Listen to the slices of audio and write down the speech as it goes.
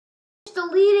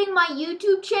deleting my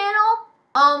YouTube channel?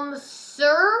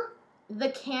 Sir? The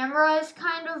camera is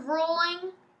kind of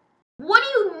rolling? What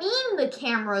do you mean the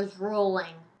camera's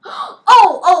rolling?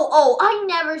 Oh, I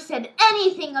never said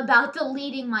anything about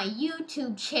deleting my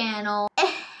YouTube channel.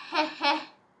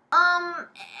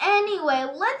 Anyway,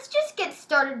 let's just get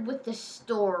started with the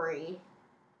story.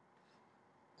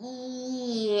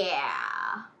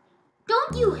 Yeah.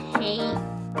 Don't you hate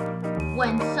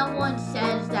when someone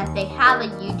says that they have a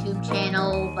YouTube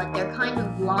channel, but they're kind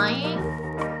of lying?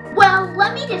 Well,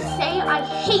 let me just say I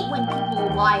hate when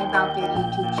people lie about their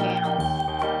YouTube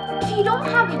channels. If you don't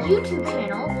have a YouTube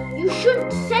channel, you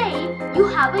shouldn't say you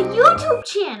have a YouTube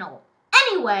channel.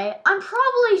 Anyway, I'm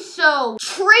probably so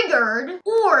triggered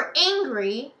or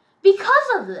angry because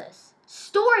of this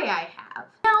story I have.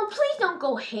 Now, please don't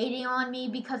go hating on me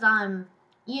because I'm,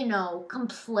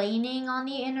 complaining on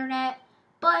the internet,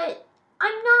 but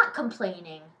I'm not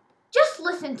complaining. Just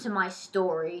listen to my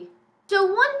story. So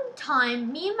one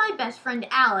time, me and my best friend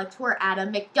Alex were at a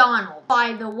McDonald's.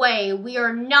 By the way, we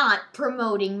are not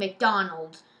promoting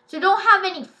McDonald's. So don't have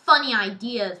any funny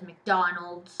ideas,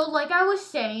 McDonald's. So like I was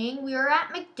saying, we were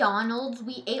at McDonald's,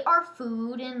 we ate our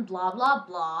food and blah blah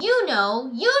blah. You know,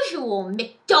 usual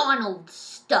McDonald's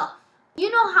stuff. You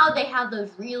know how they have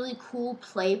those really cool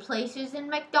play places in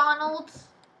McDonald's?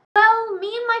 Well, me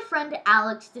and my friend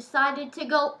Alex decided to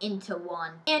go into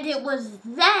one. And it was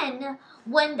then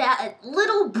when that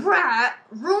little brat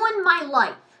ruined my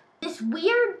life. This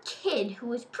weird kid who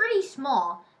was pretty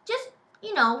small just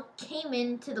came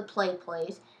into the play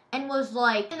place and was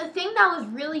like, and the thing that was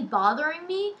really bothering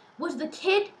me was the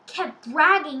kid kept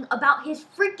bragging about his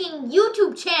freaking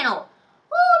YouTube channel.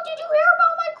 Oh, did you hear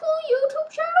about my cool YouTube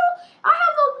channel? I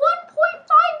have a 1.5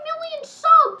 million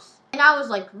subs. And I was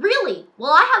like, really?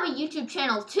 Well, I have a YouTube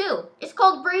channel too. It's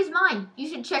called Bray's Mind. You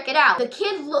should check it out. The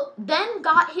kid then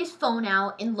got his phone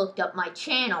out and looked up my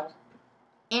channel.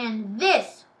 And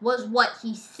this was what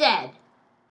he said.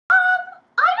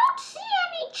 I don't see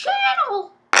any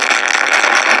channel.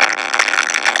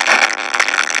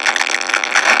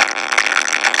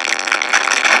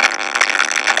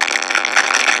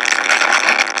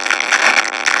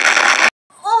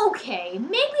 Okay,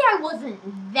 maybe I wasn't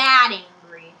that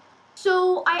angry.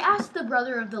 So I asked the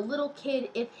brother of the little kid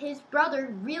if his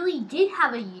brother really did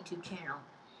have a YouTube channel.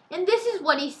 And this is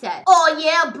what he said. Oh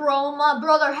yeah, bro, my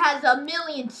brother has 1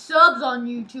 million subs on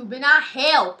YouTube and I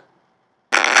help.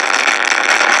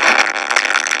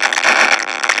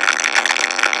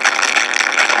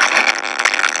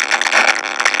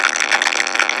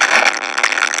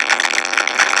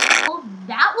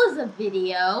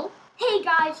 Video. Hey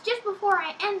guys, just before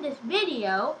I end this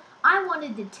video, I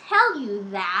wanted to tell you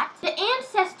that the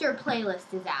Ancestor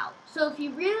playlist is out. So if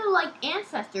you really like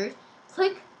Ancestors,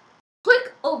 click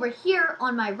over here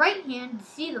on my right hand to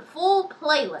see the full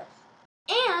playlist.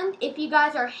 And if you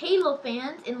guys are Halo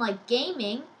fans and like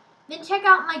gaming, then check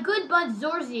out my good bud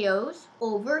Zorzio's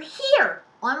over here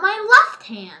on my left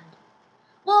hand.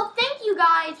 Well, thank you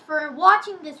guys for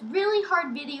watching this really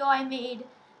hard video I made.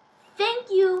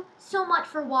 Thank you so much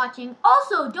for watching.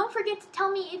 Also, don't forget to tell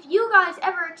me if you guys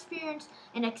ever experienced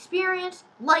an experience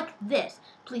like this.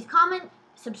 Please comment,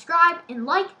 subscribe, and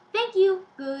like. Thank you.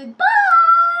 Goodbye.